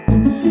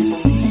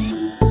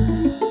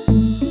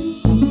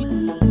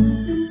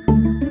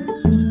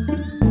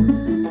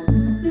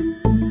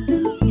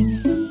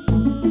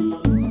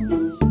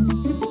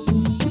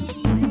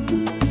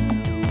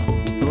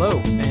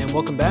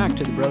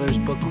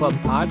Club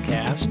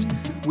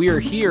podcast. We are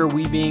here,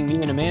 we being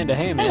me and Amanda.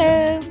 Hey,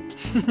 Amanda.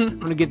 Hello.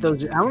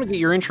 I want to get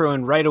your intro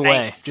in right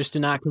away, Nice. just to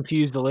not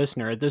confuse the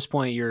listener. At this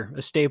point, you're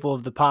a staple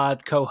of the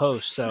pod,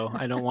 co-host, so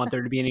I don't want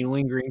there to be any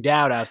lingering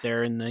doubt out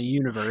there in the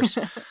universe.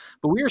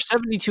 But we are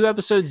 72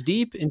 episodes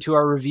deep into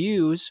our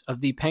reviews of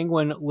the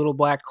Penguin Little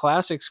Black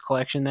Classics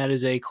collection. That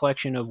is a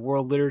collection of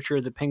world literature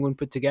that Penguin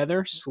put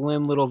together,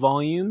 slim little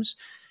volumes.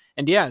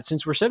 And yeah,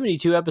 since we're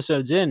 72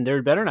 episodes in,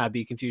 there better not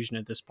be confusion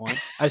at this point.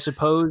 I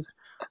suppose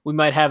we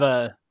might have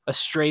a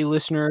stray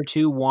listener or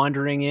two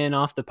wandering in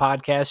off the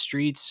podcast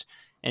streets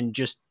and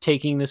just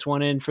taking this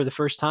one in for the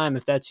first time.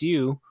 If that's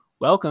you,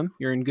 welcome.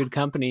 You're in good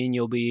company and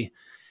you'll be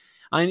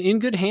in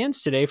good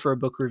hands today for a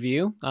book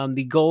review.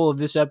 The goal of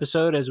this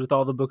episode, as with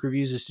all the book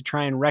reviews, is to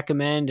try and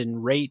recommend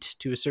and rate,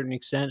 to a certain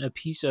extent, a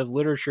piece of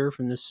literature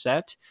from this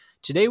set.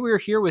 Today we're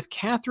here with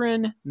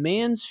Katherine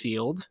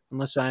Mansfield,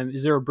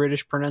 is there a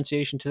British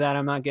pronunciation to that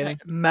I'm not getting?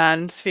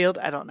 Mansfield?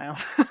 I don't know.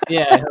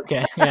 Yeah,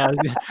 okay. Yeah,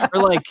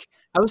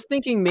 I was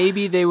thinking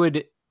maybe they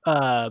would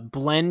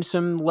blend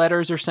some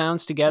letters or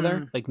sounds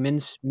together, like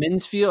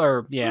Mansfield,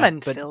 or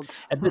Mansfield.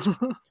 But at this,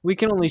 we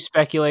can only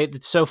speculate.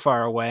 It's so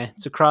far away.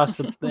 It's across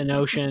an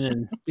ocean,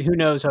 and who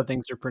knows how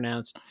things are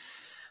pronounced.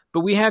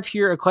 But we have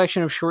here a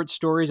collection of short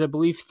stories, I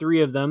believe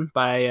 3 of them,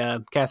 by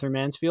Katherine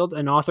Mansfield,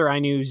 an author I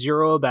knew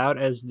zero about.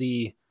 As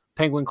the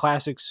Penguin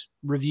Classics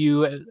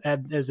review,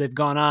 as they've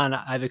gone on,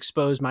 I've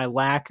exposed my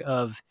lack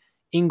of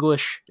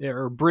English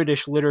or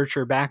British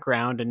literature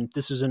background, and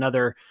this is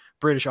another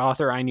British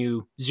author I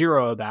knew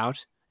zero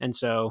about, and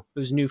so it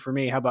was new for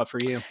me. How about for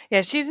you? Yeah,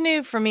 she's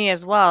new for me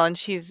as well, and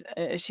she's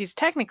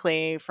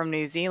technically from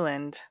New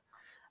Zealand,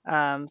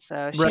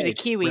 so she's a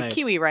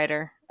Kiwi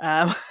writer.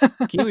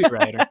 Kiwi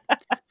writer,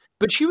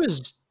 but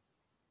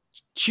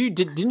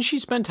didn't she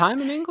spend time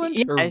in England?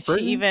 Yeah, or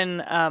she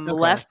even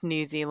left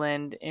New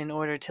Zealand in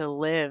order to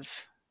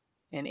live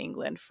in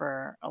England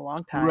for a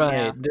long time. Right.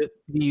 Yeah.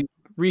 The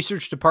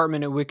research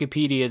department at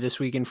Wikipedia this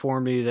week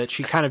informed me that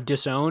she kind of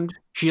disowned.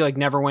 She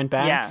never went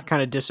back.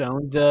 Kind of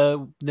disowned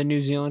the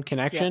New Zealand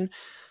connection. Yeah.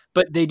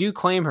 But they do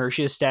claim her.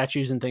 She has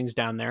statues and things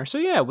down there. So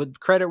yeah, with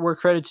credit where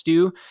credit's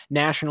due,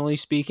 nationally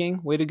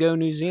speaking, way to go,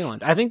 New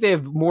Zealand. I think they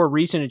have more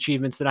recent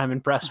achievements that I'm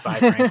impressed by,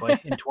 frankly,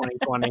 in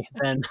 2020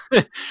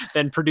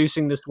 than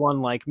producing this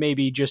one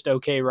maybe just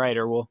okay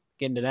writer. We'll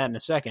get into that in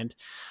a second.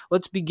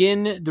 Let's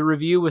begin the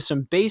review with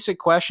some basic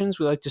questions.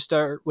 We like to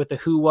start with the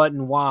who, what,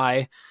 and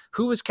why.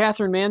 Who was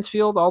Katherine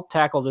Mansfield? I'll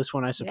tackle this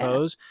one, I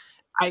suppose. Yeah.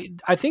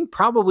 I think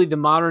probably the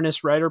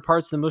modernist writer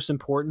part's the most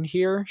important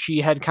here.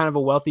 She had kind of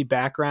a wealthy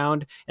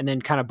background and then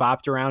kind of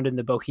bopped around in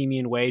the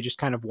bohemian way, just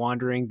kind of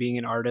wandering, being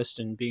an artist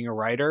and being a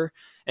writer.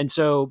 And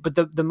so, but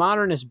the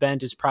modernist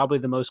bent is probably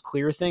the most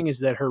clear thing,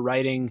 is that her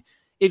writing,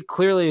 it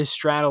clearly is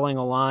straddling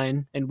a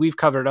line, and we've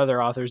covered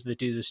other authors that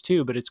do this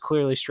too, but it's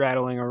clearly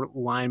straddling a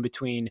line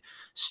between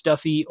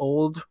stuffy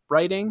old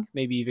writing,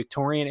 maybe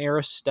Victorian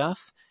era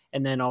stuff,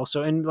 and then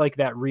also in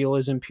that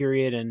realism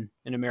period and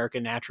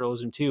American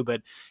naturalism too. But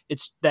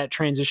it's that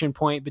transition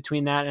point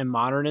between that and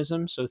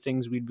modernism, so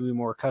things we'd be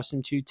more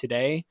accustomed to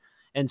today.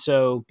 And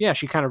so, yeah,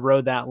 she kind of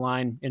rode that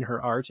line in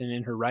her art and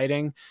in her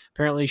writing.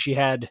 Apparently she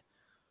had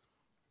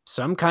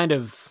some kind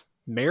of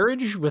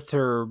marriage with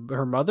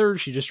her mother.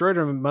 She destroyed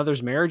her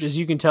mother's marriage. As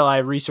you can tell, I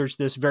researched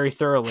this very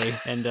thoroughly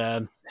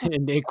and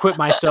equipped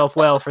myself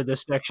well for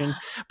this section.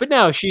 But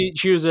no, she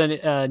was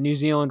a New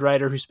Zealand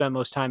writer who spent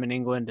most time in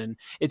England, and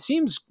it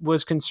seems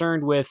was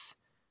concerned with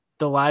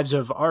the lives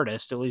of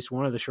artists. At least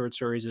one of the short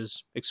stories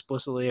is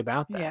explicitly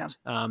about that.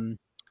 Yeah.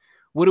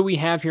 What do we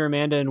have here,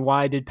 Amanda, and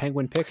why did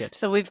Penguin pick it?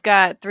 So we've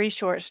got 3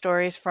 short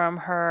stories from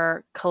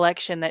her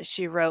collection that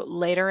she wrote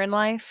later in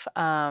life.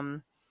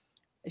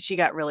 She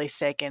got really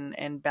sick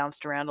and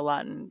bounced around a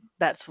lot, and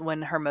that's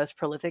when her most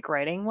prolific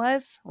writing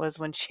was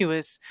when she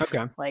was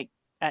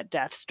at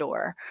death's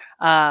door.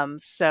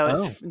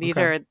 These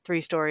are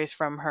 3 stories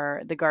from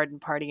her, The Garden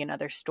Party and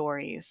Other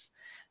Stories.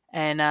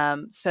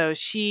 And so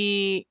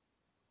she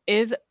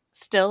is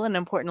still an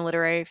important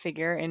literary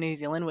figure in New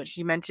Zealand, which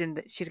you mentioned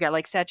that she's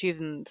got statues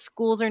and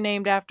schools are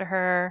named after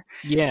her,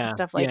 and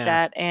stuff like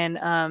that.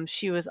 And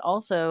she was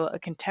also a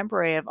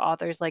contemporary of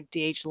authors like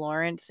D.H.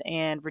 Lawrence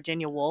and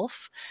Virginia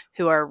Woolf,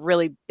 who are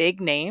really big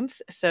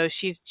names. So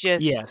she's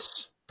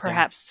just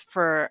perhaps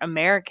for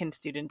American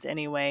students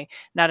anyway,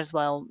 not as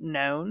well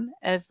known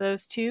as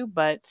those two,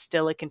 but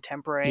still a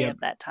contemporary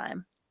of that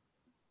time.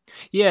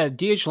 Yeah,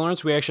 D.H.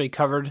 Lawrence we actually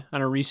covered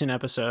on a recent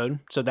episode,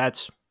 so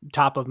that's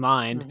top of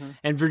mind. Mm-hmm.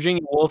 And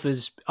Virginia Woolf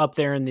is up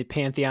there in the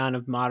pantheon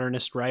of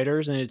modernist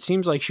writers, and it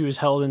seems like she was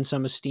held in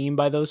some esteem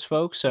by those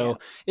folks. So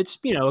it's,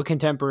 a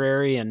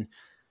contemporary, and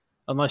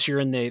unless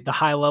you're in the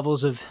high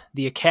levels of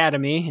the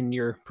academy and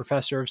you're a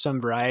professor of some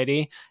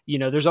variety,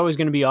 there's always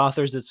going to be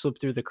authors that slip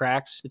through the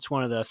cracks. It's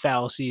one of the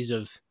fallacies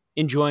of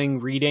enjoying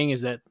reading,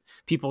 is that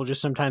people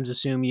just sometimes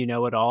assume you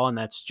know it all, and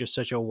that's just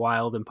such a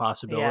wild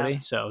impossibility. Yeah.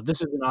 So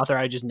this is an author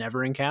I just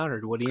never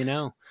encountered. What do you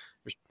know?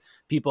 There's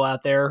people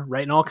out there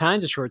writing all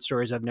kinds of short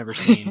stories I've never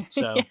seen.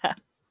 So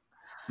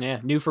yeah,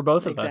 new for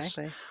both of us.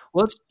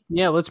 Well,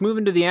 Yeah, let's move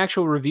into the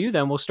actual review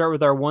then. We'll start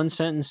with our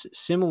one-sentence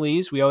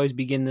similes. We always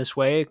begin this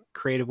way, a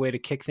creative way to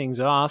kick things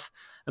off.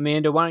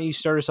 Amanda, why don't you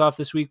start us off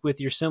this week with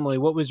your simile?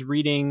 What was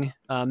reading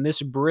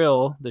Miss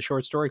Brill, the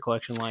short story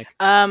collection, like?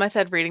 I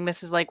said reading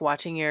this is like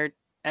watching your,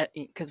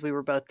 because we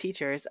were both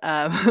teachers,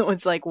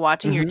 it's like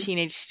watching your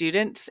teenage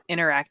students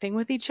interacting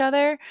with each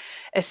other,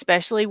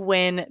 especially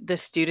when the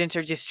students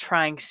are just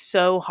trying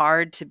so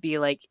hard to be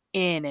like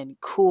in and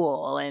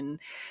cool and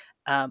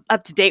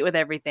up to date with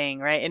everything,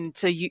 right? And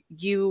so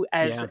you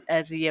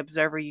as the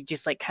observer, you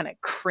just like kind of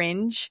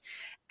cringe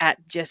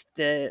at just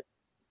the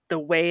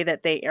way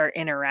that they are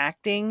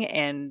interacting,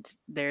 and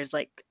there's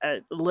like a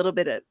little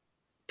bit of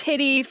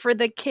pity for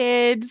the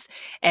kids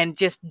and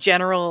just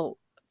general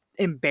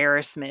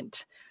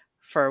embarrassment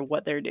for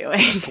what they're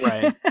doing.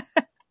 Right.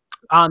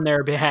 On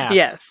their behalf.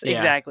 Yes,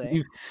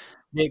 exactly.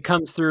 It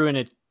comes through in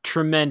a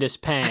tremendous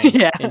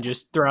pang and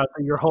just throughout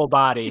your whole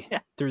body,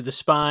 through the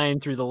spine,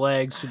 through the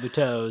legs, through the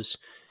toes.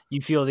 You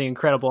feel the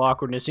incredible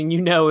awkwardness, and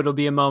it'll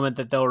be a moment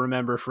that they'll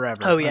remember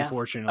forever. Oh, yeah.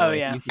 Unfortunately. Oh,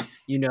 yeah.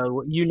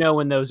 You know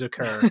when those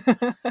occur,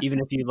 even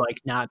if you'd like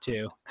not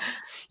to.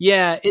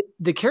 Yeah,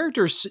 the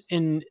characters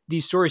in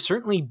these stories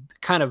certainly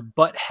kind of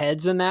butt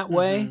heads in that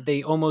way. Mm-hmm.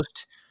 They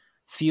almost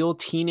feel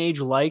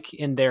teenage-like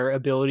in their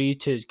ability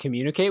to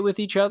communicate with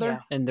each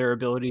other and their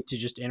ability to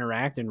just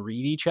interact and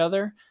read each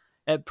other,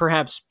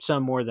 perhaps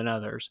some more than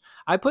others.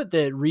 I put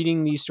that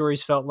reading these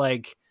stories felt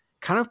like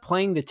kind of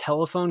playing the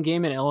telephone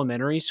game in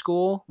elementary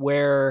school,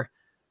 where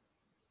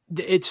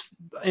it's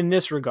in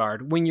this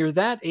regard, when you're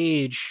that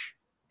age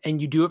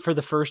and you do it for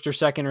the first or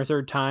second or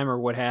third time or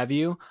what have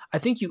you, I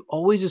think you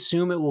always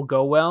assume it will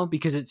go well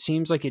because it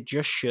seems like it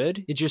just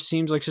should. It just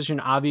seems like such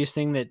an obvious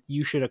thing that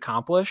you should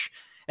accomplish.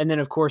 And then,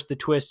 of course, the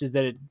twist is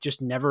that it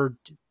just never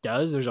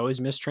does. There's always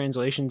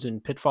mistranslations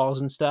and pitfalls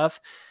and stuff.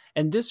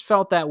 And this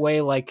felt that way,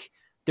 like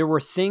there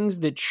were things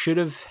that should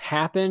have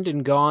happened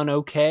and gone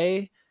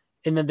okay,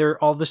 and then there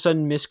are all of a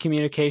sudden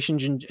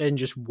miscommunications and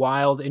just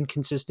wild,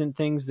 inconsistent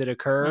things that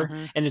occur.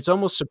 Mm-hmm. And it's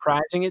almost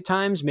surprising at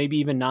times, maybe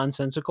even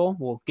nonsensical.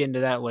 We'll get into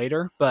that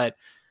later. But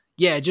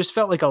yeah, it just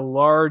felt like a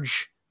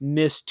large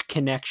missed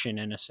connection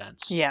in a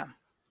sense. Yeah,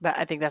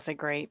 I think that's a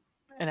great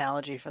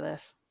analogy for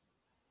this.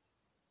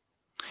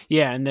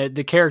 Yeah, and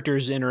the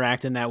characters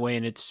interact in that way,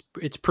 and it's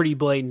pretty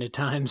blatant at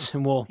times.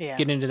 And we'll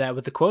get into that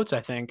with the quotes,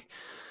 I think.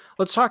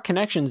 Let's talk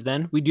connections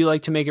then. We do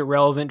like to make it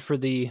relevant for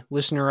the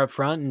listener up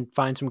front and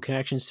find some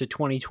connections to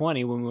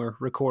 2020 when we're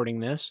recording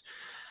this.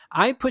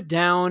 I put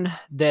down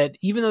that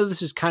even though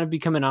this has kind of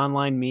become an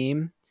online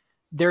meme,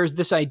 there's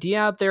this idea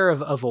out there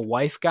of a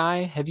wife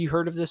guy. Have you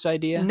heard of this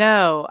idea?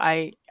 No,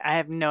 I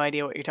have no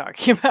idea what you're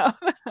talking about.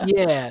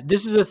 Yeah,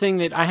 this is a thing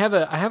that I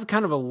have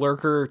kind of a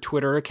lurker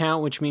Twitter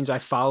account, which means I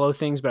follow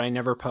things, but I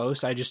never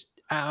post. I just,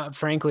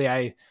 frankly,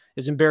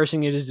 as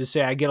embarrassing it is to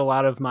say, I get a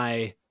lot of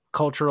my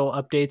cultural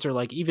updates or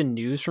like even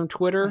news from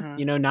Twitter,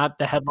 mm-hmm. Not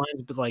the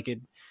headlines, but like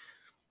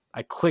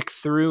I click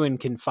through and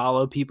can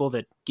follow people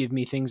that give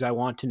me things I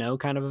want to know,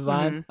 kind of a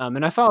vibe. Mm-hmm.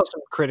 And I follow some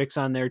critics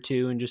on there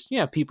too, and just,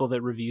 people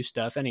that review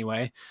stuff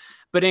anyway.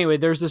 But anyway,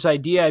 there's this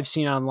idea I've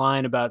seen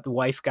online about the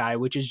wife guy,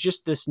 which is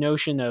just this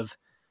notion of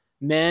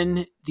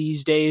men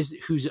these days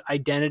whose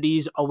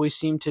identities always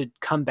seem to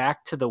come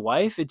back to the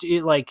wife. It's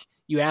like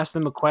you ask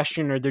them a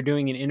question or they're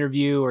doing an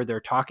interview or they're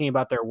talking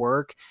about their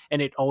work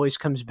and it always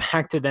comes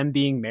back to them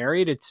being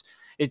married.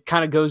 It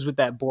kind of goes with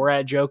that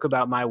Borat joke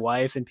about my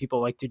wife, and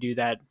people like to do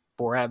that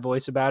Borat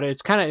voice about it.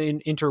 It's kind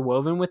of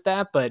interwoven with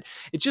that, but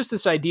it's just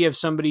this idea of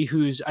somebody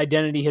whose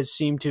identity has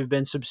seemed to have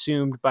been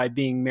subsumed by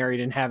being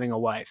married and having a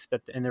wife,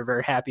 and they're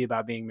very happy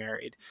about being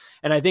married.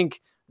 And I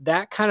think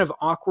that kind of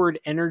awkward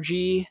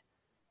energy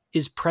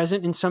is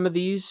present in some of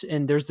these,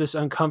 and there's this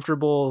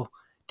uncomfortable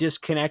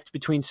disconnect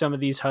between some of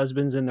these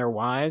husbands and their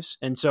wives.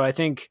 And so I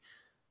think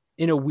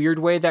in a weird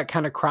way that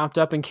kind of cropped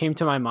up and came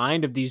to my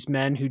mind of these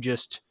men who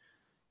just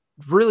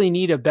really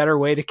need a better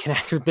way to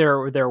connect with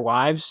their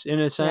wives in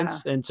a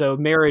sense. Yeah. And so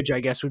marriage, I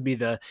guess, would be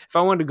if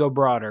I wanted to go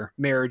broader,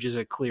 marriage is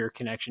a clear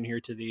connection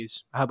here to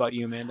these. How about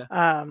you, Amanda?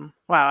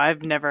 Wow.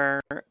 I've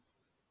never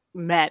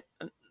met,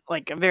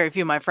 like, very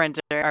few of my friends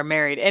are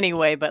married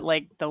anyway, but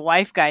like the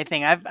wife guy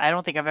thing, I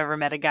don't think I've ever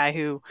met a guy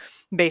who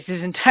based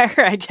his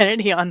entire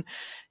identity on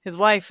his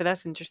wife. But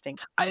that's interesting.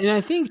 And I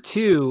think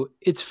too,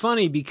 it's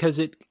funny because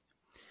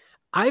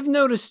I've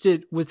noticed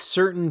it with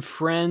certain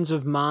friends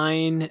of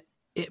mine,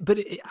 but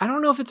I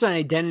don't know if it's an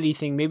identity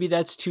thing. Maybe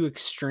that's too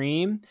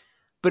extreme,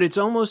 but it's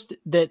almost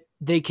that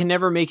they can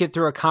never make it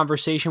through a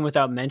conversation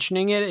without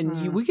mentioning it.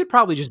 And we could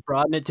probably just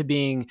broaden it to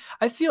being,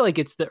 I feel like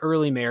it's the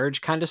early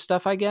marriage kind of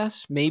stuff, I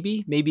guess.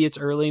 Maybe it's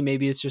early.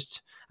 Maybe it's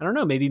just, I don't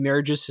know, maybe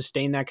marriages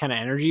sustain that kind of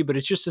energy, but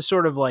it's just a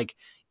sort of like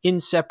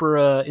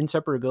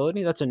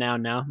inseparability. That's a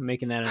noun now. I'm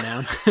making that a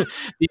noun.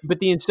 But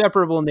the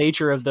inseparable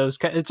nature of those,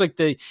 it's like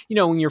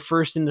when you're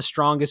first in the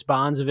strongest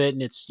bonds of it,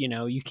 and it's,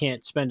 you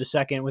can't spend a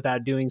second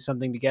without doing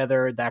something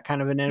together, that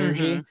kind of an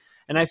energy. Mm-hmm.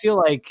 And I feel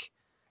like,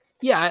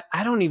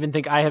 I don't even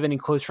think I have any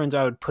close friends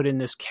I would put in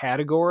this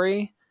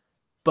category,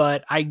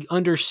 but I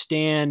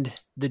understand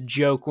the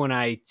joke when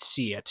I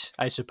see it,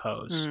 I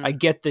suppose. I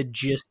get the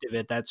gist of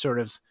it, that sort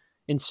of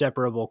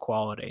inseparable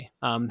quality.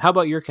 How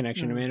about your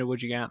connection, Amanda?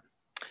 What'd you got?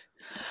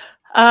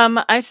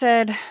 I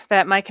said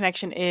that my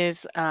connection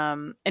is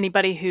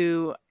anybody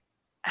who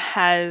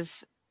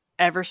has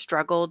ever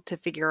struggled to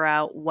figure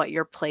out what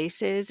your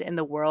place is in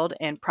the world,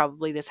 and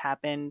probably this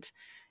happened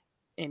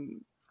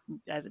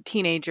as a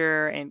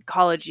teenager, in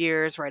college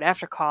years, right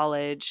after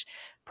college,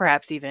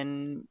 perhaps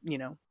even,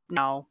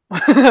 now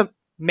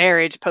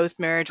marriage,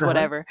 post-marriage,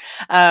 whatever.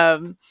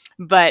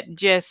 But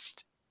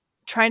just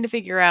trying to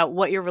figure out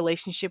what your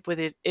relationship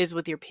is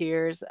with your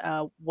peers,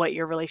 what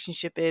your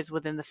relationship is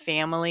within the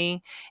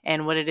family,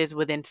 and what it is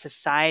within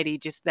society.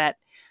 Just that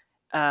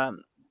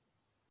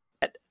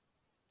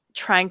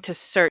trying to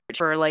search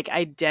for like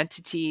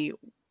identity,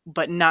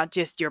 but not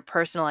just your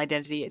personal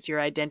identity. It's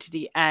your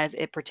identity as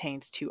it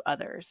pertains to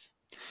others.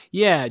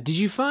 Yeah. Did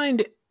you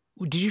find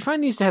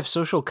these to have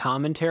social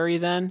commentary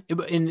then,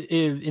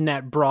 in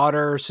that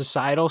broader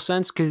societal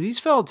sense? Because these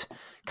felt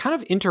kind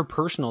of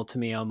interpersonal to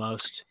me,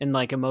 almost, and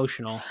like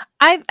emotional.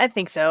 I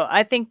think so.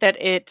 I think that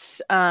it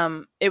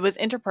was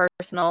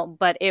interpersonal,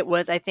 but it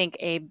was, I think,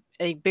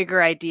 a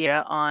bigger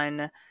idea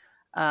on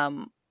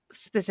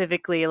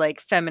specifically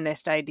like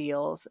feminist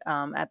ideals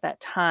at that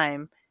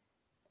time,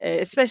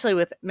 especially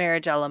with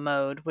Marriage a la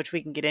Mode, which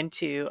we can get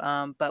into.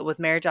 But with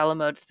Marriage a la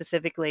Mode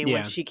specifically,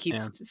 when she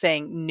keeps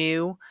saying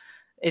new,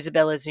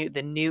 Isabel is new,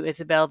 the new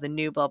Isabel, the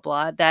new blah,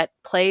 blah, that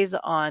plays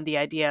on the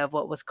idea of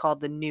what was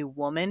called the new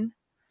woman,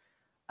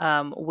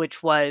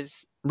 which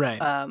was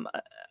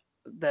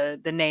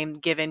the name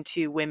given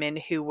to women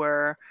who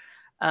were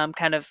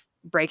kind of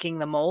breaking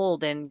the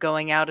mold and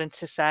going out in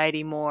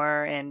society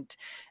more, and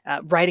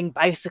riding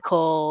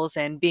bicycles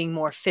and being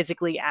more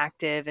physically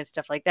active and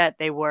stuff like that.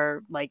 They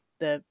were like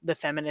the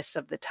feminists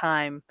of the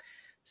time.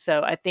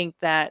 So I think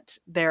that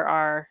there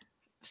are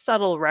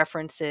subtle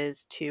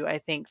references to, I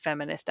think,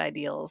 feminist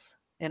ideals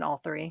in all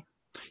three.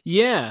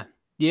 Yeah.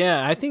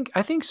 I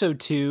think so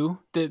too.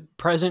 The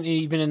present,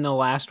 even in the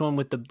last one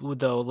with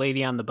the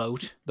lady on the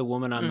boat, the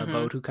woman on the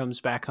boat who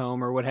comes back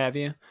home or what have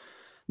you.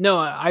 No,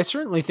 I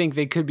certainly think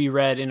they could be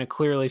read in a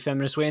clearly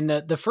feminist way. And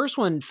the first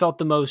one felt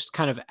the most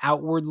kind of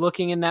outward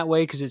looking in that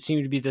way, because it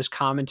seemed to be this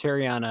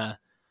commentary on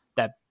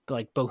that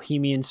like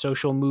bohemian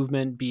social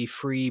movement, be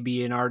free,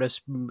 be an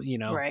artist,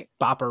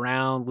 bop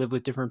around, live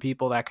with different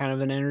people, that kind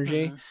of an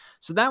energy.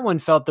 So that one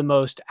felt the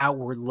most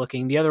outward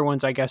looking. The other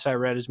ones I guess I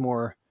read as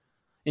more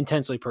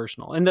intensely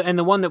personal. And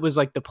the one that was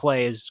like the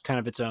play is kind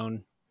of its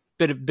own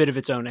bit of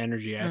its own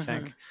energy, I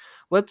think.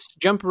 Let's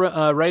jump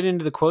right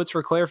into the quotes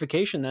for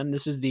clarification then.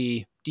 This is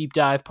the deep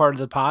dive part of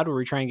the pod where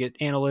we try and get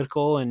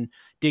analytical and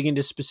dig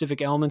into specific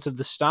elements of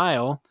the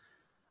style.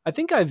 I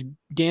think I've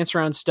danced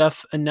around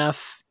stuff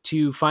enough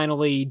to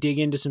finally dig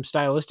into some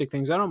stylistic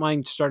things. I don't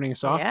mind starting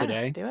us off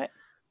today. Do it.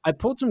 I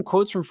pulled some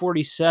quotes from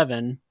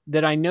 47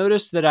 that I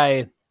noticed that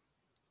I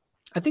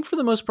think for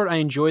the most part I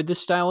enjoyed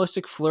this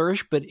stylistic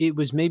flourish, but it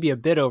was maybe a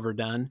bit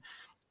overdone.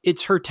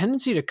 It's her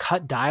tendency to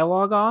cut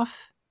dialogue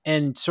off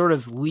and sort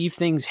of leave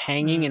things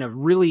hanging in a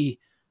really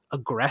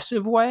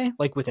aggressive way,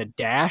 like with a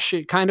dash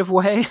kind of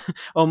way,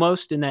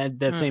 almost in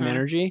that same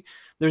energy.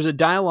 There's a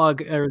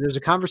dialogue, or there's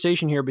a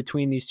conversation here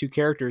between these two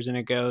characters, and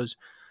it goes,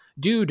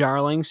 "Do,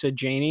 darling," said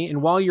Janie,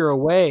 "and while you're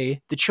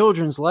away, the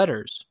children's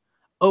letters."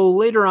 "Oh,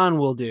 later on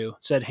we'll do,"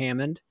 said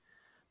Hammond.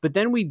 "But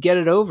then we'd get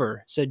it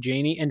over," said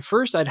Janie, "and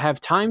first I'd have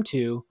time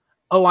to—"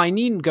 "Oh, I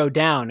needn't go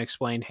down,"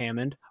 explained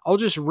Hammond. "I'll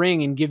just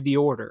ring and give the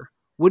order.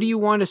 What do you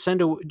want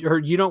to or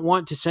you don't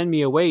want to send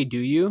me away, do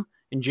you?"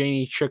 And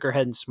Janie shook her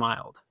head and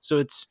smiled.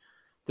 So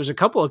there's a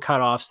couple of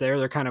cutoffs there.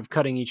 They're kind of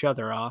cutting each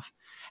other off.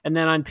 And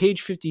then on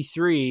page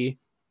 53,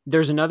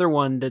 there's another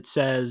one that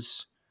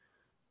says,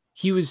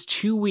 he was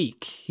too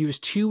weak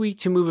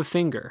to move a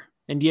finger,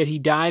 and yet he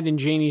died in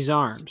Janie's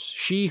arms.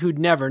 She who'd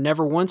never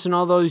once in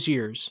all those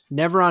years,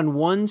 never on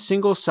one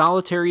single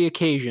solitary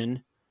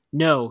occasion,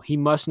 no, he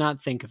must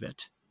not think of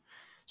it.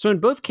 So in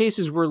both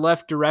cases, we're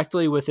left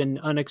directly with an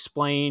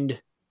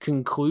unexplained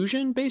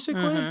conclusion,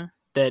 basically,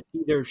 that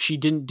either she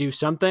didn't do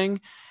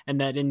something,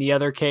 and that in the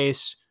other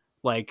case,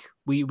 like,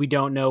 we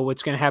don't know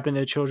what's going to happen to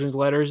the children's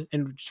letters.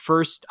 And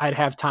first,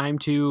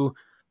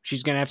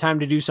 she's going to have time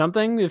to do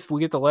something if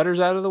we get the letters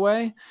out of the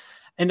way.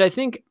 And I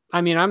think,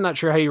 I'm not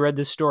sure how you read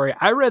this story.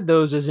 I read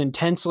those as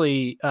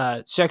intensely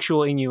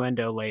sexual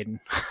innuendo laden.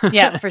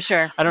 Yeah, for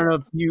sure. I don't know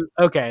if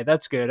okay,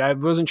 that's good. I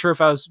wasn't sure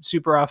if I was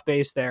super off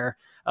base there.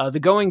 The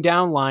going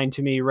down line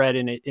to me read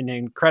in an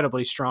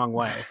incredibly strong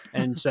way.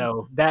 And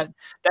so that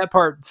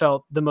part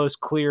felt the most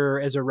clear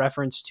as a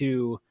reference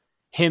to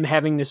him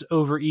having this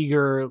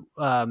overeager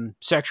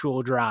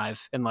sexual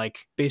drive, and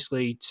like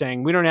basically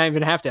saying, we don't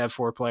even have to have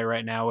foreplay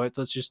right now.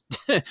 Let's just,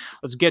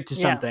 let's get to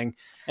something.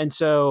 And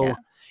so,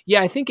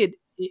 I think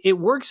it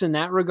works in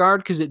that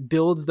regard, because it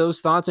builds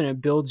those thoughts, and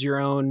it builds your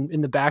own in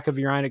the back of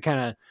your mind. It kind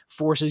of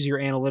forces your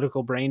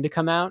analytical brain to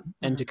come out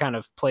and to kind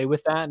of play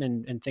with that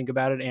and think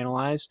about it,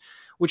 analyze,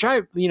 which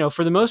I,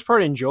 for the most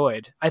part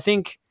enjoyed. I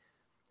think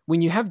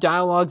when you have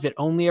dialogue that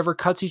only ever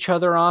cuts each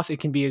other off, it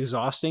can be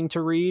exhausting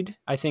to read.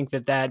 I think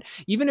that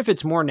even if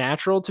it's more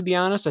natural, to be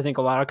honest, I think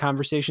a lot of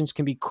conversations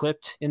can be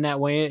clipped in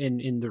that way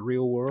in the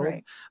real world.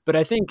 Right. But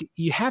I think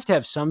you have to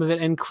have some of it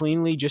end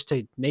cleanly just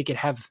to make it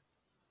have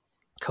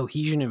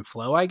cohesion and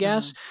flow, I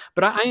guess.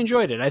 But I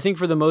enjoyed it. I think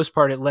for the most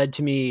part, it led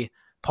to me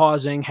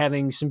pausing,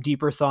 having some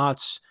deeper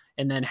thoughts,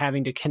 and then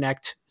having to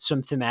connect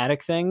some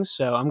thematic things.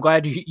 So I'm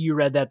glad you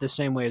read that the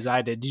same way as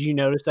I did. Did you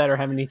notice that or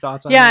have any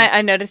thoughts on that? Yeah,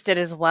 I noticed it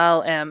as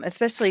well,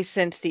 especially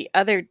since the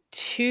other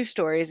two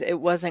stories, it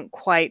wasn't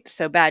quite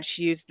so bad.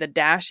 She used the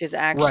dashes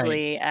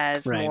actually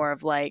as more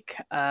of like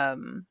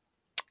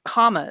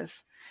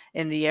commas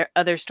in the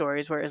other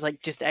stories where it was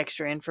like just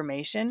extra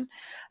information.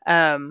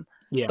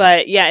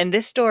 But yeah, in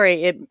this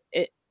story,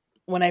 it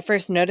when I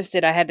first noticed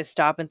it, I had to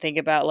stop and think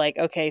about like,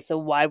 okay, so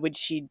why would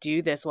she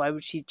do this? Why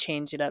would she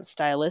change it up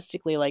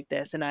stylistically like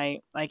this? And I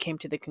came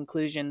to the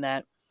conclusion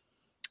that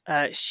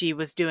she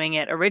was doing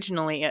it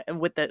originally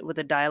with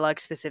the dialogue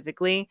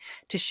specifically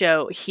to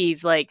show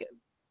he's like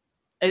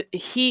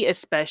he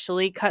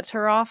especially cuts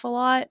her off a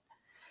lot.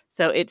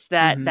 So it's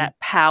that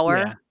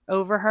power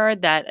over her,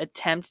 that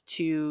attempt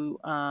to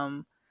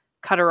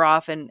cut her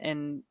off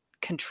and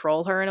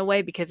control her in a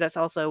way, because that's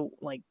also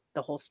like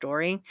the whole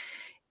story.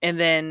 And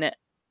then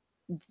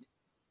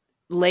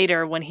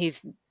later when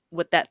he's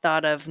with that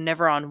thought of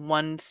never on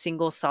one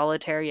single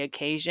solitary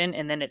occasion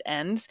and then it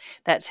ends,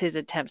 that's his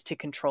attempts to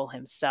control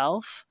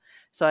himself.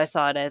 So I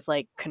saw it as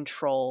like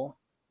control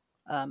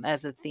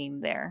as a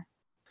theme there.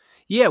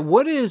 Yeah,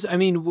 I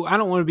mean, I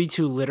don't want to be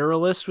too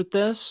literalist with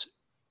this.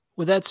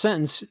 With that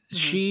sentence,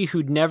 she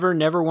who'd never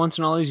once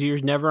in all these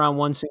years, never on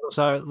one single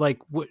side, like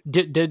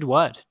did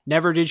what?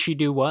 Never did she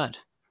do what?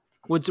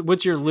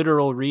 What's your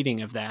literal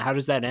reading of that? How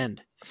does that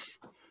end?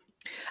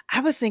 I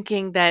was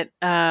thinking that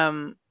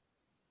to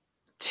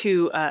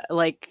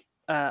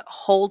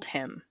hold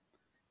him,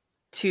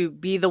 to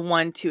be the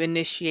one to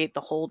initiate the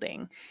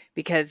holding,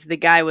 because the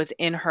guy was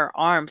in her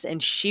arms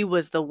and she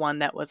was the one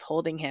that was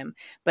holding him.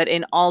 But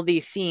in all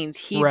these scenes,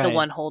 he's the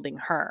one holding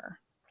her.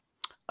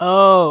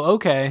 Oh,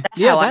 okay.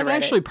 That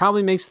actually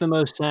probably makes the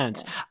most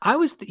sense.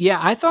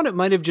 Yeah. I thought it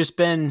might have just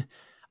been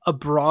a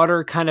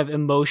broader kind of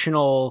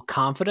emotional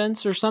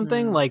confidence or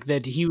something, like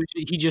that he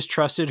just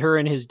trusted her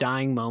in his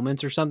dying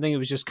moments or something. It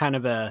was just kind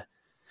of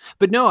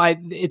but no,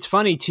 it's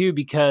funny too,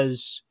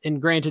 because,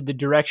 and granted, the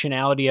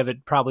directionality of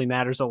it probably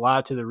matters a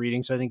lot to the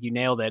reading. So I think you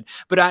nailed it.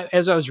 But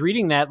as I was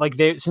reading that, like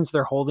since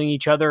they're holding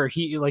each other,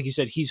 like you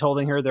said, he's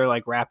holding her, they're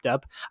like wrapped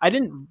up. I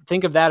didn't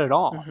think of that at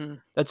all.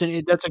 That's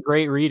a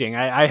great reading.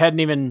 I hadn't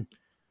even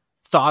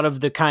thought of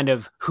the kind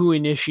of who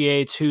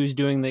initiates, who's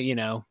doing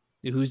the,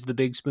 who's the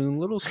big spoon,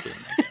 little spoon,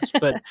 I guess.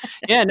 But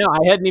yeah, no,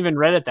 I hadn't even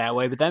read it that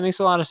way, but that makes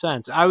a lot of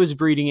sense. I was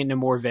reading it in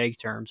more vague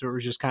terms, where it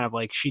was just kind of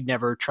like she'd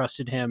never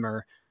trusted him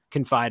or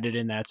confided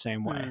in that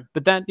same way.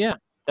 But that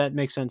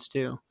makes sense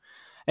too.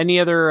 Any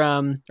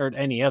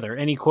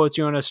quotes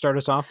you want to start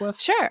us off with?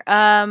 Sure.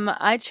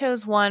 I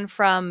chose one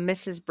from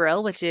Mrs.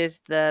 Brill, which is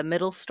the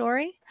middle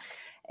story.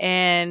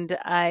 And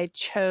I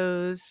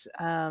chose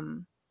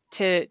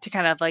to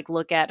kind of like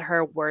look at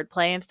her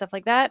wordplay and stuff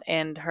like that,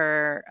 and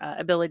her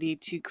ability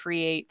to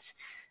create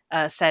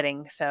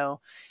setting.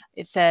 So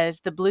it says,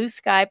 the blue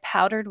sky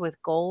powdered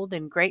with gold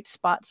and great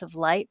spots of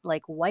light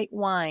like white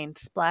wine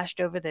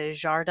splashed over the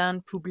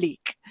Jardin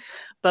Public.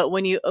 But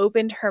when you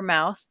opened her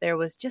mouth, there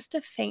was just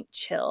a faint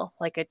chill,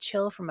 like a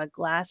chill from a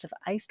glass of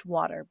iced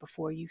water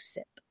before you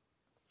sip.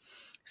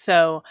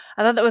 So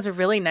I thought that was a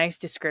really nice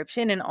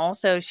description. And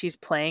also she's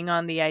playing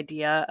on the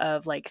idea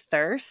of like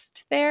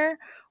thirst there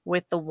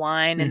with the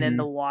wine and then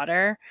the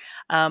water.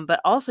 But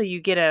also you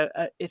get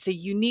it's a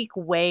unique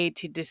way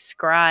to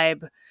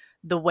describe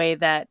the way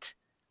that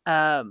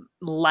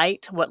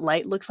what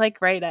light looks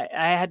like, right?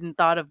 I hadn't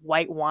thought of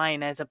white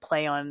wine as a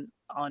play on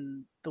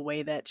the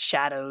way that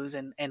shadows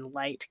and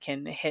light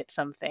can hit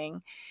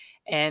something.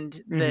 And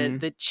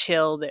the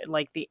chill, that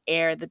like the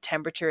air, the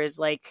temperature is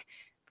like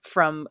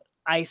from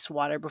ice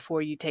water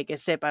before you take a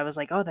sip. I was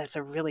like, oh, that's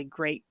a really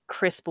great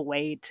crisp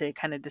way to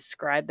kind of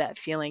describe that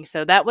feeling.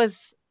 So that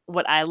was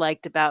what I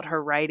liked about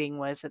her writing,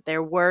 was that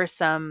there were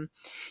some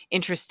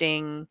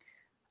interesting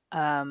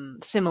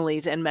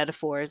similes and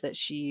metaphors that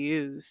she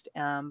used,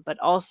 but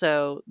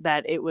also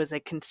that it was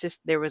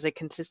there was a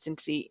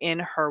consistency in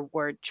her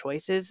word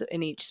choices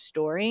in each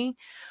story,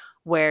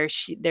 where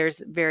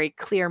there's very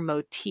clear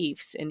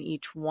motifs in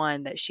each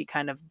one that she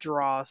kind of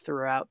draws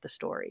throughout the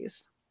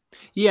stories.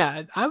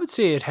 Yeah, I would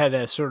say it had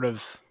a sort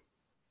of,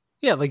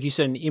 like you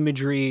said, an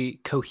imagery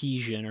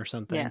cohesion or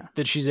something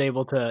that she's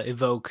able to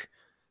evoke.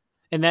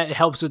 And that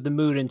helps with the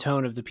mood and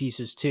tone of the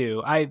pieces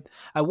too. I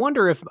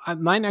wonder if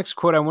my next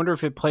quote, I wonder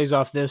if it plays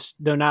off this,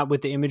 though not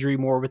with the imagery,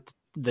 more with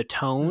the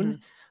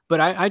tone.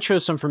 But I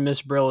chose some from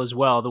Miss Brill as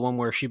well, the one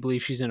where she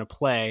believes she's in a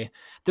play.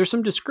 There's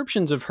some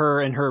descriptions of her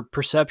and her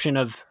perception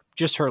of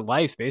just her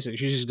life, basically.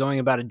 She's just going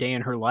about a day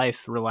in her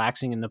life,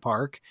 relaxing in the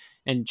park.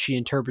 And she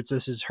interprets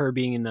this as her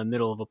being in the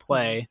middle of a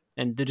play.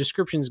 And the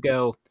descriptions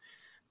go,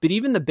 But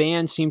even the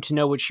band seemed to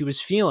know what she was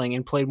feeling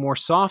and played more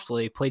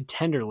softly, played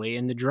tenderly,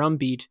 and the drum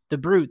beat, the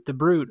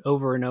brute,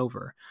 over and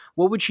over.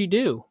 What would she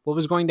do? What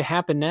was going to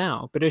happen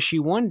now? But as she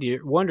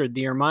wondered,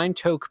 the ermine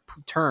toque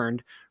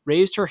turned,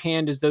 raised her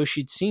hand as though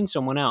she'd seen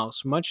someone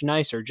else, much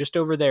nicer, just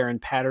over there, and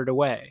pattered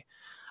away.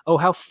 Oh,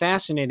 how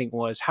fascinating it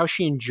was, how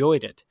she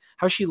enjoyed it,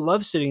 how she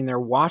loved sitting there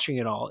watching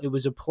it all. It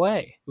was a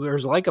play. It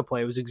was like a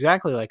play. It was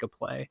exactly like a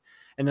play.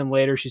 And then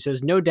later she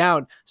says, no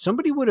doubt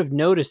somebody would have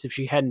noticed if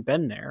she hadn't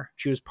been there.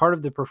 She was part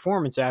of the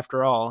performance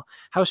after all.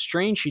 How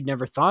strange she'd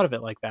never thought of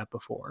it like that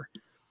before.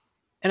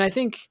 And I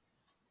think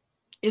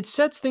it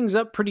sets things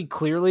up pretty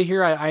clearly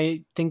here.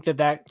 I think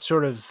that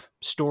sort of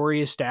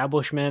story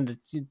establishment,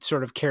 that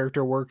sort of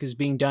character work is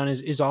being done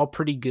is all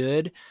pretty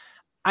good.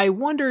 I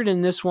wondered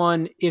in this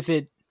one if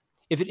it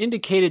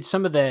indicated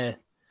some of the,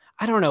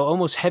 I don't know,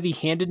 almost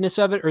heavy-handedness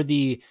of it, or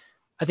the,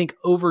 I think,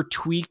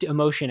 over-tweaked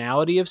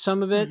emotionality of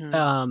some of it.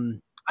 Mm-hmm.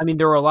 I mean,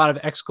 there were a lot of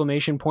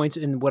exclamation points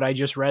in what I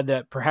just read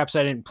that perhaps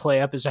I didn't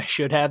play up as I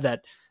should have.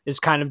 That is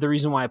kind of the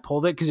reason why I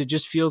pulled it, because it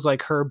just feels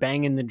like her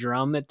banging the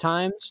drum at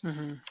times.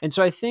 Mm-hmm. And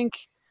so I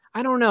think,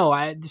 I don't know,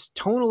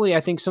 tonally,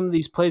 I think some of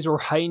these plays were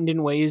heightened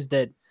in ways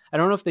that I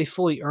don't know if they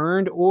fully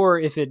earned, or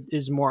if it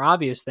is a more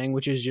obvious thing,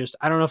 which is just,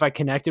 I don't know if I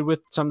connected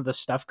with some of the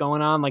stuff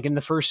going on. Like in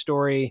the first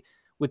story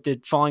with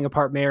the falling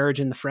apart marriage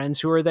and the friends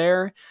who are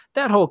there,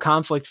 that whole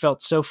conflict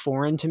felt so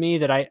foreign to me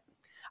that I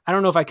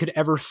don't know if I could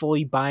ever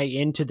fully buy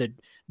into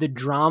the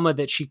drama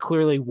that she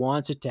clearly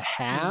wants it to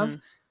have.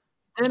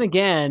 Mm-hmm. Then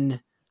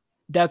again,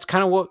 that's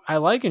kind of what I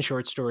like in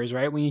short stories,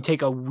 right? When you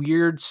take a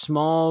weird,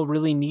 small,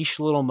 really niche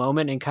little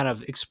moment and kind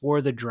of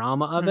explore the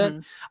drama of mm-hmm.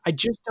 it. I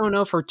just don't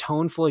know if her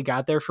tone fully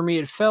got there for me.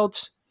 It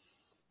felt,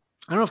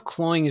 I don't know if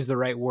cloying is the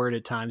right word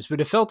at times, but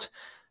it felt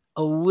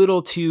a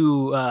little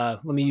too,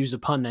 let me use a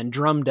pun then,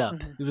 drummed up.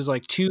 Mm-hmm. It was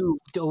like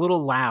a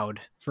little loud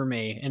for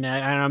me. And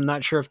I'm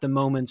not sure if the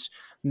moments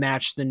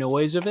matched the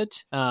noise of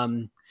it.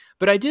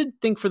 But I did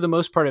think for the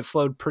most part, it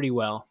flowed pretty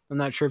well. I'm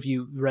not sure if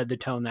you read the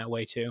tone that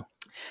way too.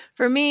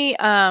 For me,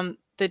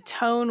 the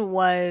tone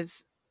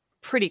was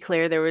pretty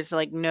clear. There was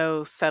like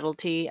no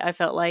subtlety, I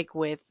felt like,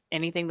 with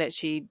anything that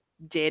she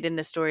did in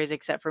the stories,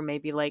 except for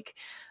maybe like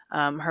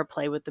her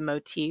play with the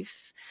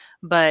motifs.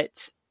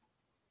 But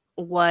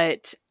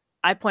what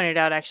I pointed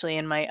out actually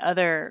in my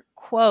other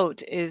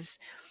quote is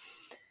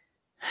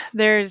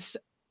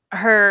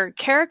her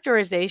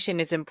characterization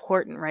is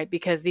important, right?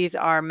 Because these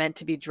are meant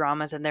to be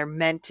dramas and they're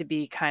meant to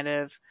be kind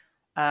of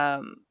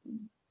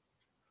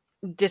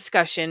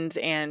discussions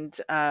and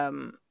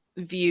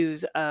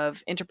views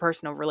of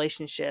interpersonal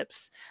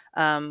relationships,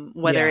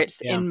 whether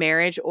it's in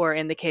marriage or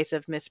in the case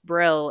of Miss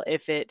Brill,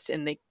 if it's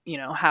in the,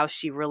 how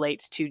she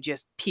relates to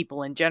just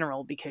people in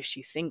general because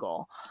she's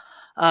single.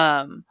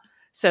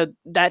 So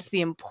that's the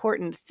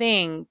important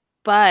thing.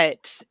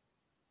 But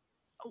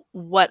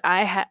what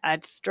I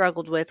had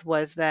struggled with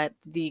was that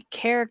the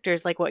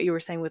characters, like what you were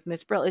saying with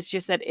Miss Brill, it's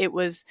just that it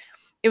was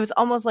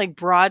almost like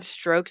broad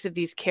strokes of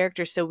these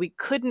characters. So we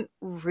couldn't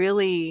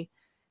really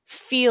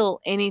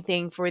feel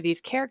anything for these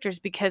characters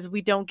because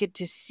we don't get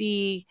to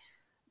see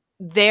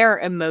their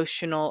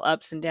emotional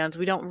ups and downs.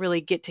 We don't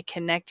really get to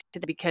connect to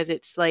them because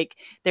it's like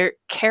they're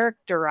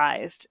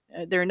characterized.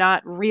 They're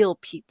not real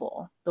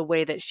people the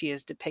way that she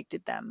has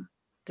depicted them.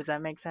 Does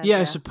that make sense? Yeah,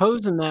 I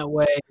suppose in that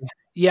way.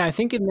 Yeah, I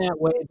think in that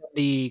way,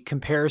 the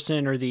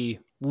comparison or the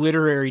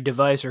literary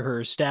device or her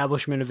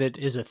establishment of it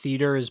as a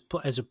theater,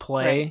 as a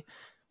play, right,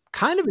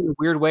 kind of in a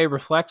weird way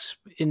reflects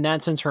in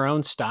that sense her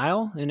own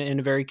style in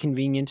a very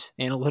convenient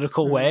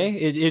analytical mm-hmm. way.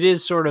 It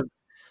is sort of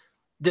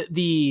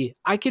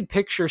I could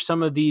picture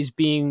some of these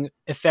being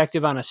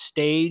effective on a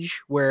stage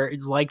where,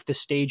 like the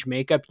stage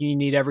makeup, you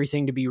need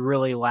everything to be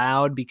really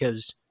loud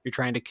because you're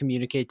trying to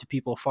communicate to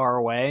people far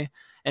away.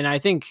 And I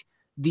think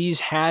these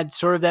had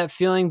sort of that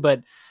feeling,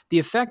 but the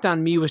effect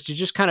on me was to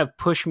just kind of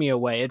push me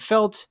away. It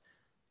felt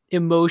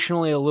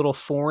emotionally a little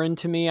foreign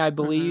to me, I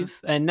believe.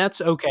 Mm-hmm. And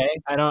that's okay.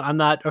 I'm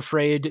not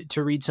afraid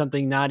to read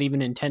something not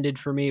even intended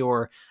for me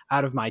or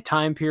out of my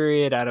time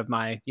period, out of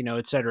my,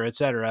 et cetera, et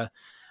cetera.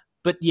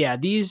 But yeah,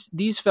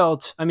 these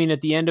felt, I mean,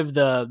 at the end of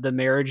the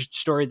marriage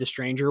story, the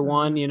stranger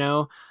mm-hmm.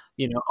 one,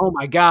 oh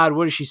my God,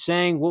 what is she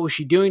saying? What was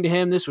she doing to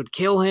him? This would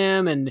kill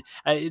him. And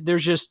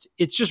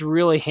it's just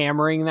really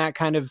hammering that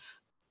kind of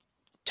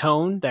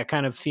tone, that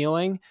kind of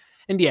feeling.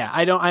 And yeah,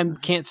 I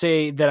can't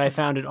say that I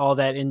found it all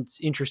that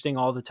interesting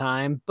all the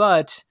time,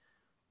 but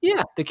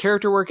yeah, the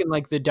character work and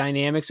like the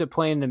dynamics at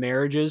play in the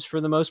marriages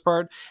for the most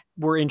part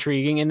were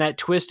intriguing. And that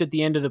twist at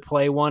the end of the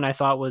play one, I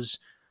thought was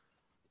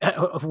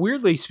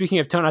weirdly, speaking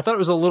of tone, I thought it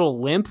was a little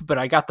limp, but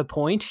I got the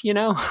point,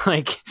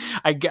 like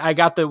I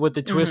got what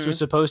the twist mm-hmm. was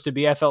supposed to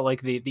be. I felt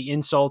like the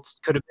insults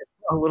could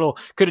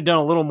have done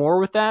a little more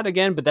with that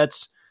again, but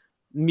that's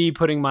me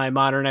putting my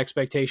modern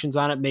expectations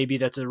on it. Maybe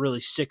that's a really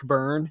sick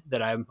burn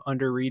that I'm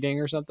under reading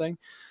or something,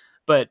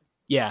 but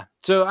yeah.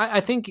 So I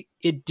think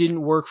it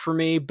didn't work for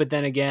me, but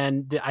then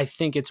again, I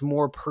think it's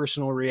more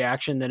personal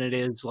reaction than it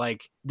is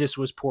like this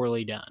was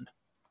poorly done.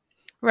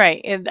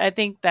 Right. And I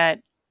think that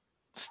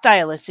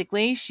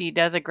stylistically, she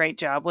does a great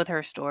job with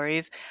her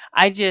stories.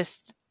 I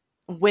just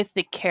with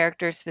the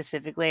character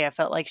specifically, I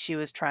felt like she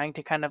was trying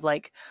to kind of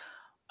like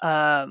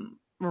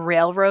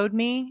railroad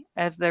me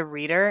as the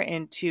reader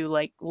into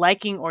like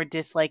liking or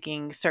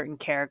disliking certain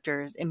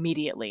characters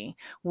immediately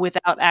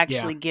without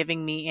actually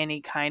giving me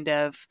any kind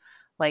of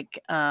like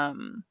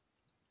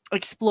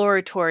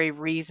exploratory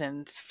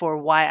reasons for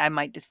why I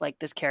might dislike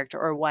this character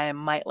or why I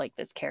might like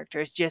this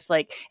character. It's just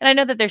like, and I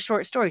know that they're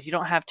short stories. You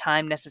don't have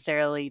time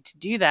necessarily to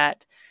do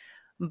that,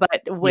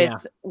 but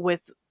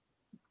with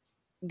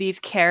these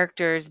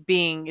characters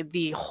being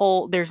the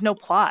whole, there's no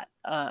plot,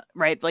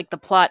 right? Like the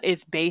plot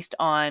is based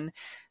on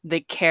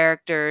the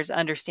characters'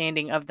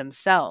 understanding of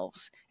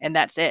themselves, and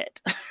that's it,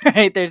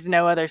 right? There's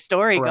no other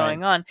story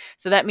going on.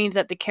 So that means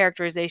that the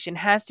characterization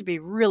has to be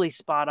really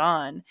spot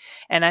on.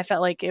 And I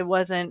felt like it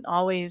wasn't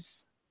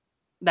always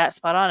that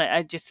spot on.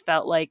 I just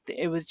felt like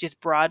it was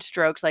just broad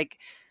strokes, like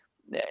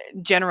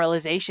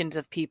generalizations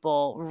of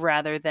people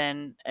rather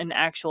than an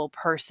actual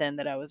person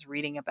that I was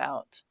reading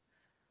about.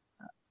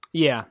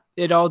 Yeah,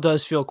 it all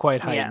does feel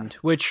quite heightened,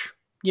 which,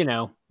 you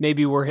know,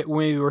 maybe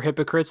we're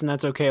hypocrites, and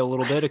that's okay a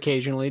little bit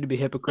occasionally to be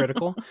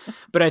hypocritical.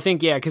 But I think,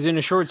 because in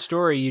a short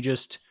story,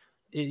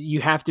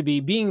 you have to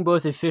be being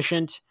both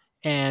efficient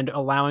and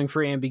allowing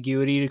for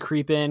ambiguity to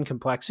creep in,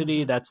 complexity.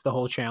 Mm-hmm. That's the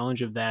whole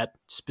challenge of that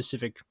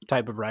specific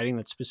type of writing,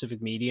 that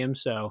specific medium.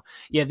 So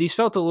yeah, these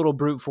felt a little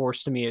brute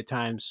force to me at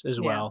times as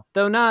well,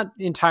 though not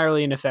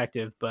entirely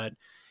ineffective, but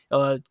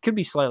it could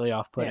be slightly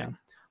off-putting. Yeah.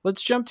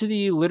 Let's jump to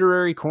the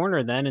literary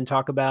corner then and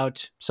talk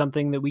about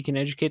something that we can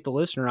educate the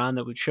listener on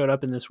that showed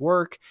up in this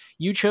work.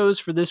 You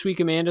chose for this week,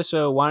 Amanda,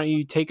 so why don't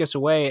you take us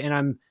away?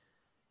 And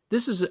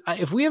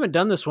if we haven't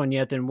done this one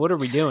yet, then what are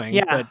we doing?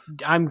 Yeah.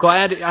 But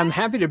I'm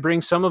happy to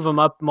bring some of them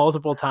up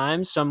multiple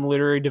times. Some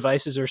literary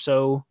devices are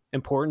so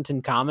important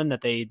and common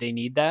that they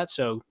need that.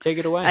 So take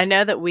it away. I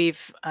know that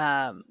we've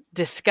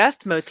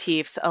discussed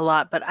motifs a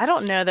lot, but I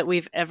don't know that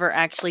we've ever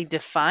actually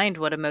defined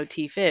what a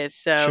motif is.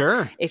 So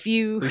sure. if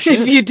you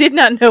did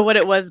not know what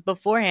it was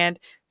beforehand,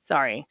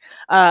 sorry.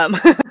 Yeah,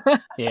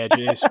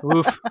 jeez.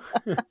 Oof.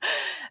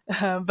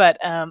 But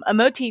a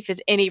motif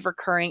is any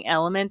recurring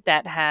element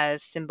that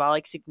has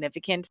symbolic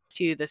significance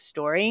to the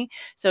story.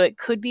 So it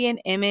could be an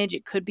image,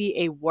 it could be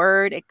a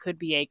word, it could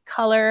be a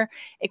color,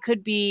 it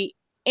could be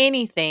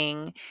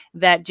anything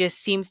that just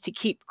seems to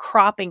keep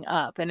cropping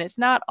up. And it's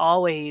not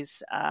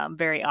always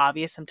very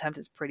obvious. Sometimes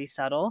it's pretty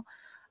subtle.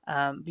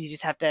 You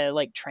just have to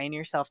like train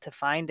yourself to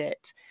find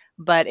it.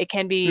 But it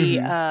can be,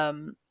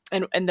 and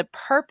the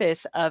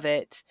purpose of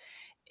it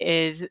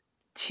is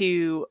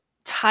to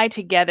tie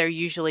together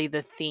usually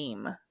the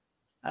theme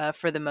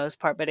for the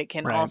most part, but it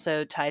can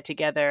also tie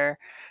together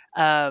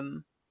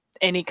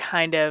any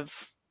kind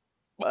of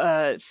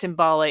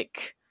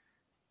symbolic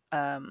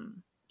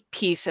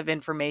piece of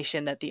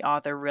information that the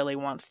author really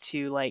wants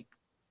to like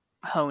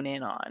hone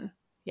in on.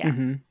 Yeah.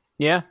 Mm-hmm.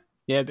 Yeah.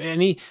 Yeah.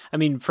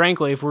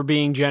 Frankly, if we're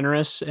being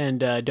generous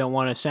and don't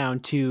want to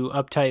sound too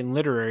uptight and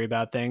literary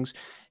about things,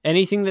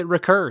 anything that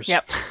recurs.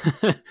 Yep.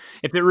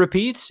 If it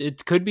repeats,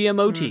 it could be a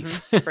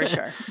motif. For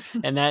sure.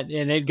 and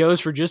it goes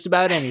for just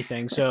about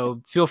anything.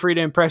 So feel free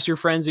to impress your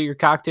friends at your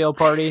cocktail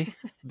party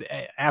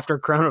after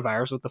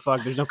coronavirus. What the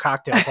fuck? There's no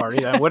cocktail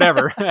party.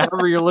 Whatever.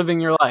 However you're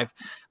living your life.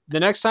 The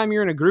next time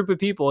you're in a group of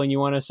people and you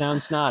want to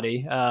sound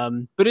snotty,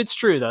 but it's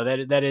true though,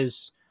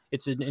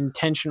 it's an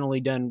intentionally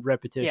done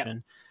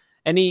repetition.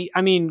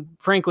 Yep.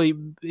 Frankly,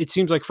 it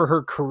seems like for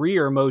her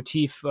career,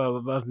 motif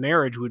of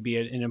marriage would be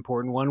an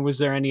important one. Was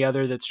there any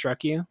other that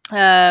struck you?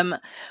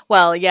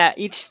 Well, yeah,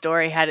 each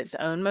story had its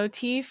own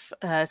motif.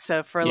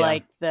 So for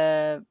like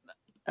the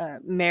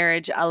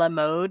marriage a la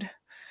mode,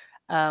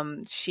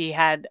 she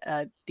had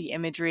the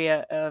imagery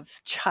of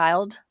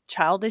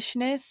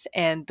childishness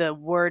and the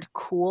word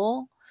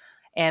cool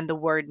and the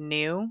word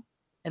new.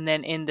 And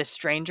then in the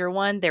stranger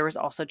one, there was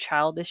also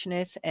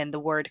childishness and the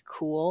word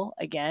cool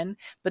again.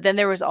 But then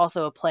there was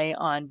also a play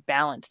on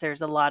balance.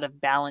 There's a lot of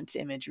balance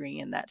imagery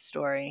in that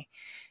story.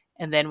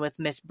 And then with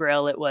Miss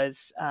Brill, it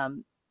was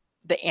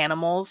the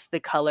animals, the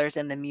colors,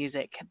 and the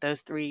music. Those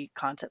three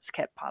concepts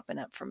kept popping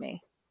up for me.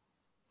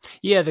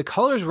 Yeah, the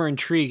colors were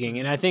intriguing.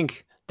 And I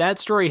think that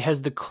story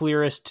has the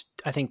clearest,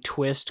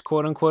 twist,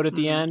 quote unquote, at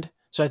the end.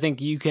 So I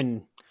think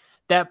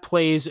that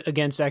plays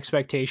against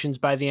expectations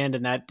by the end,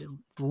 and that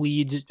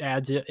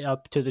adds it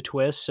up to the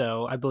twist.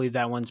 So I believe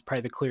that one's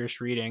probably the clearest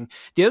reading.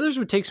 The others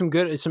would take some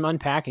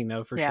unpacking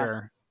though, for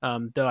sure.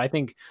 Though I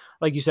think,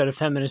 like you said, a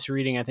feminist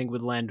reading, I think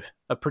would lend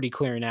a pretty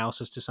clear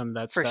analysis to some of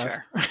that stuff.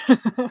 For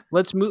sure.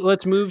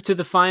 Let's move to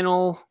the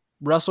final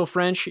Russell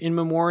French in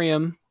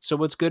memoriam. So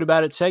what's good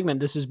about it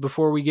segment. This is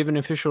before we give an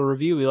official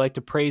review. We like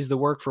to praise the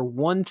work for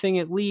one thing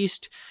at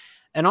least.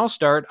 And I'll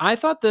start. I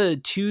thought the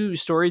two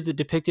stories that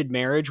depicted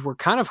marriage were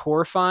kind of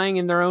horrifying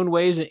in their own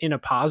ways, in a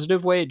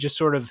positive way. It just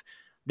sort of,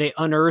 they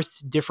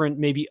unearthed different,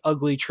 maybe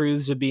ugly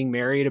truths of being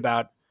married,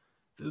 about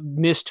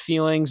missed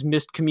feelings,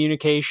 missed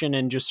communication,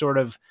 and just sort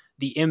of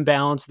the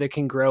imbalance that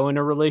can grow in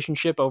a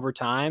relationship over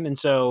time. And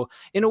so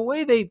in a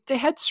way, they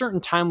had certain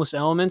timeless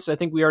elements. I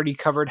think we already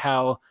covered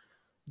how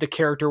the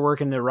character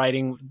work and the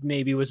writing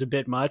maybe was a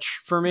bit much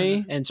for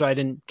me. And so I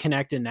didn't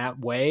connect in that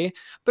way.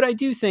 But I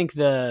do think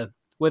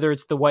whether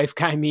it's the wife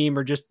guy meme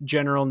or just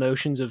general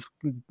notions of,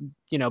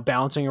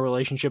 balancing a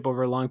relationship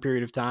over a long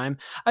period of time,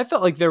 I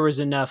felt like there was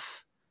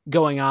enough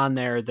going on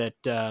there that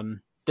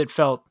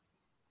felt,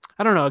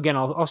 I don't know. Again,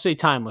 I'll say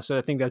timeless. So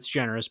I think that's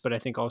generous, but I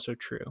think also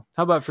true.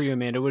 How about for you,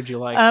 Amanda? What did you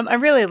like? I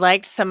really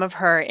liked some of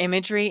her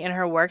imagery in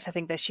her works. I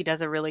think that she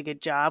does a really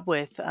good job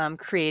with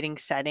creating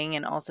setting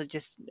and also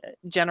just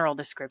general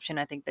description.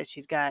 I think that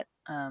she's got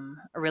a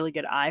really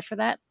good eye for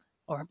that,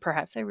 or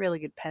perhaps a really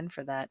good pen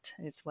for that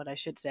is what I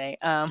should say.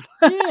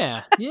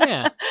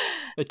 Yeah.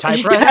 A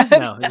typewriter?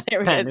 No, it was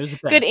a pen. It was a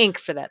pen. Good ink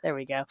for that. There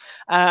we go.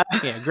 Yeah,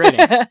 great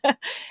ink.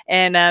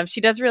 And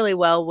she does really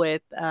well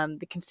with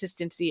the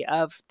consistency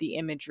of the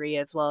imagery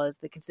as well as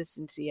the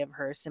consistency of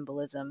her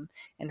symbolism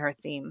and her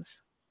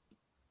themes.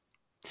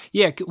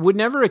 Yeah, would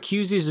never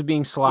accuse these of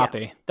being sloppy.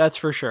 Yeah. That's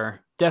for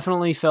sure.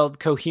 Definitely felt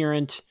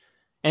coherent.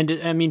 And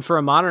I mean, for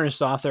a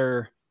modernist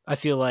author, I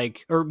feel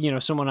like, or,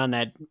 someone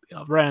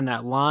right on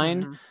that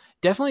line,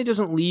 definitely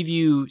doesn't leave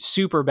you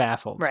super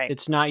baffled.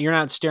 Right. You're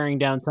not staring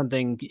down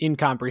something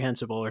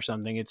incomprehensible or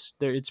something.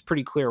 It's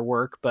pretty clear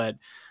work, but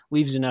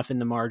leaves enough in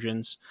the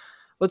margins.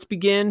 Let's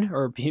begin.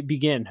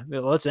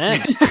 Let's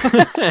end.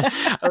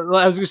 I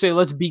was going to say,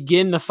 let's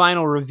begin the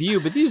final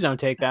review, but these don't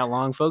take that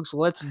long, folks.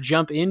 Let's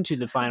jump into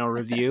the final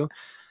review.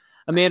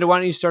 Amanda, why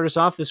don't you start us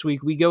off this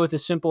week? We go with a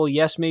simple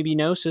yes, maybe,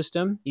 no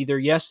system. Either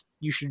yes,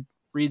 you should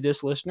read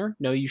this, listener,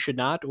 no, you should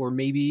not, or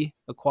maybe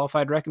a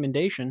qualified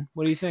recommendation.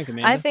 What do you think,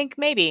 Amanda? I think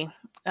maybe.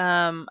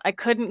 I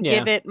couldn't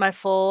give it my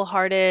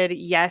full-hearted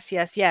yes,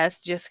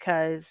 just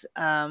because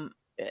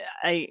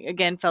I,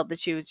 again, felt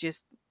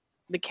that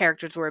the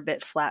characters were a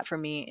bit flat for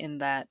me in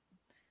that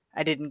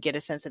I didn't get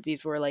a sense that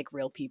these were like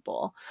real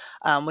people,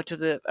 which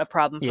was a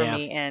problem for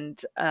me. And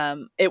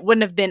it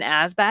wouldn't have been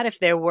as bad if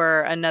there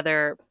were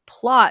another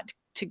plot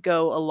to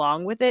go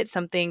along with it,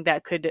 something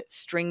that could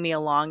string me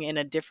along in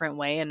a different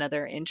way,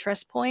 another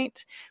interest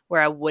point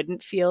where I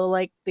wouldn't feel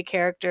like the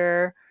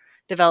character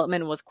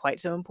development was quite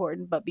so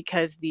important. But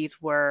because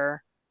these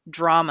were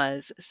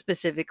dramas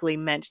specifically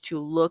meant to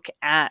look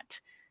at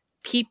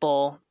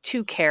people,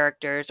 two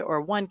characters or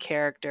one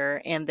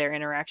character and their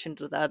interactions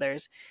with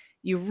others,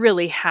 you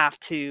really have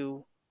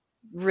to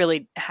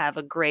really have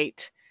a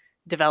great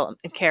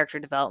character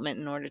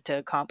development in order to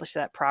accomplish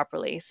that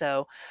properly.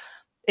 So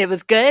it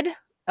was good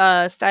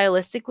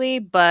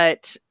stylistically,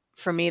 but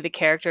for me, the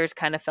characters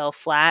kind of fell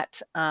flat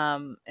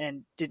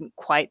and didn't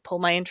quite pull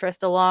my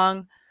interest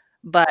along.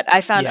 But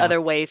I found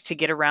other ways to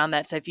get around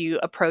that. So if you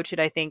approach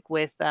it, I think,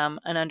 with an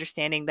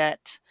understanding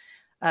that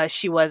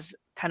she was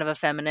kind of a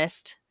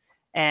feminist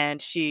and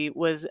she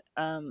was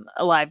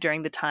alive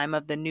during the time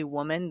of the new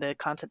woman, the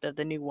concept of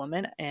the new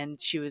woman.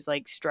 And she was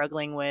like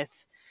struggling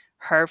with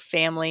her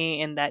family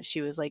and that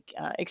she was like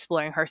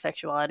exploring her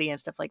sexuality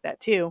and stuff like that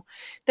too.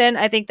 Then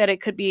I think that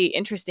it could be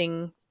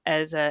interesting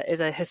as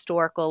a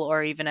historical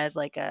or even as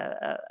like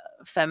a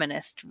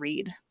feminist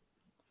read.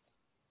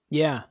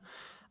 Yeah.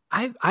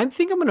 I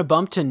think I'm going to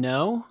bump to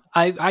no.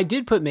 I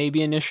did put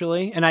maybe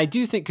initially, and I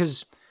do think,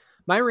 because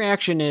my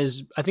reaction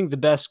is, I think the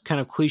best kind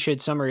of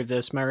cliched summary of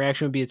this, my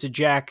reaction would be it's a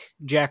Jack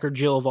or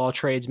Jill of all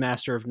trades,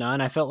 master of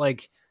none. I felt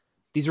like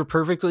these were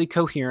perfectly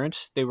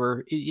coherent. They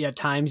were at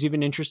times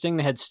even interesting.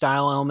 They had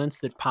style elements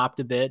that popped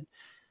a bit,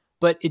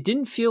 but it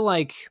didn't feel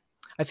like,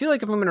 I feel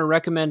like if I'm going to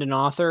recommend an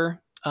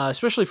author,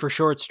 especially for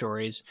short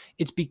stories,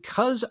 it's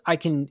because I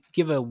can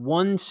give a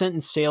one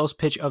sentence sales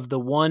pitch of the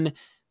one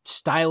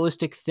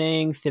stylistic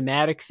thing,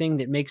 thematic thing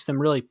that makes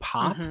them really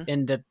pop,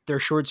 and that their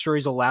short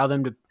stories allow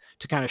them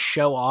to kind of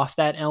show off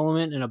that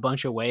element in a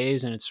bunch of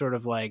ways. And it's sort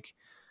of like,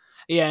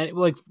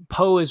 like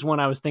Poe is one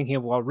I was thinking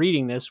of while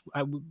reading this.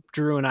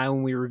 Drew and I,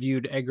 when we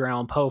reviewed Edgar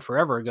Allan Poe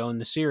forever ago in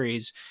the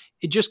series,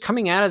 it just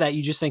coming out of that,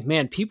 you just think,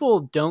 man,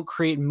 people don't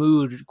create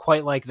mood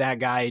quite like that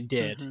guy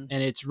did. And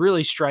it's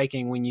really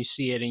striking when you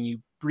see it and you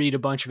read a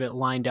bunch of it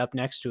lined up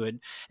next to it.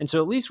 And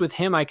so at least with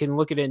him, I can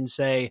look at it and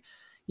say,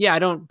 I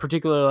don't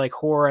particularly like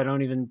horror. I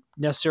don't even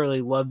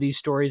necessarily love these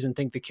stories and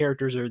think the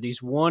characters are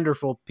these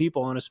wonderful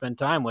people I want to spend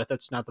time with.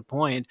 That's not the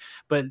point.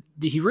 But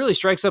he really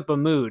strikes up a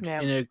mood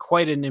in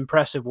quite an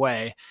impressive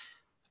way.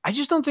 I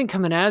just don't think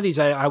coming out of these,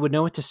 I would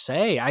know what to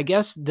say. I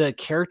guess the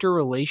character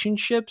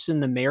relationships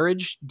and the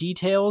marriage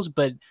details,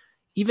 but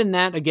even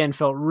that, again,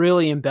 felt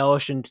really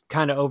embellished and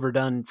kind of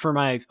overdone for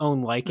my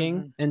own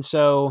liking. And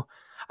so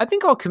I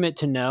think I'll commit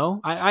to no.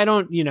 I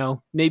don't,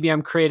 maybe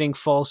I'm creating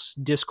false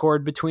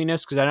discord between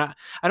us because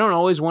I don't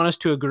always want us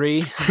to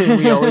agree.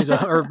 we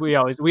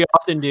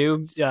often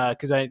do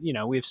because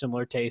we have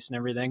similar tastes and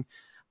everything.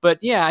 But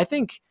I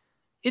think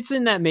it's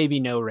in that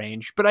maybe no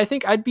range. But I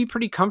think I'd be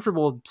pretty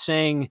comfortable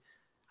saying,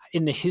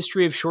 in the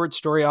history of short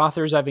story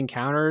authors I've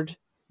encountered,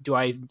 do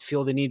I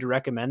feel the need to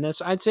recommend this?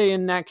 I'd say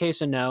in that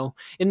case a no.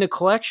 In the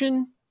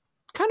collection,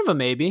 kind of a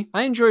maybe.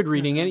 I enjoyed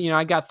reading it.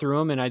 I got through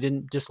them and I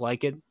didn't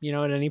dislike it,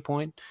 at any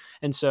point.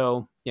 And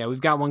so, yeah,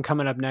 we've got one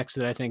coming up next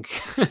that I think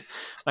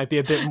might be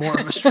a bit more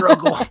of a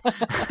struggle.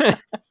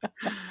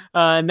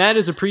 And that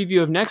is a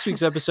preview of next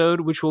week's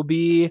episode, which will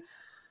be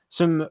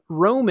some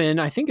Roman,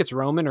 I think it's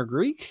Roman or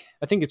Greek.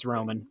 I think it's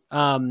Roman.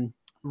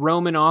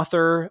 Roman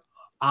author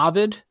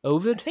Ovid.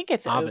 I think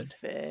it's Ovid.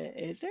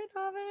 Is it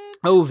Ovid?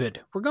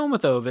 Ovid. We're going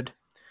with Ovid.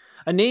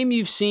 A name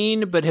you've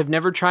seen but have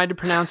never tried to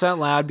pronounce out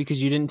loud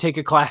because you didn't take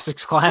a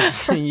classics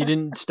class and you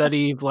didn't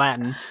study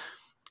Latin.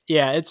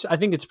 Yeah, I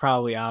think it's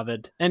probably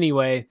Ovid.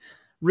 Anyway,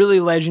 really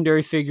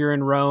legendary figure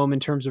in Rome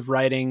in terms of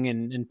writing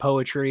and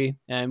poetry.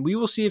 And we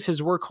will see if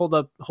his work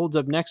holds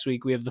up next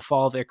week. We have The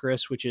Fall of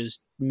Icarus, which is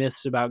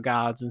myths about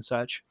gods and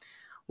such.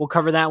 We'll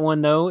cover that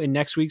one, though, in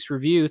next week's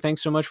review.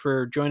 Thanks so much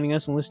for joining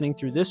us and listening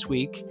through this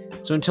week.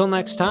 So until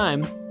next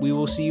time, we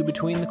will see you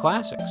between the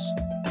classics.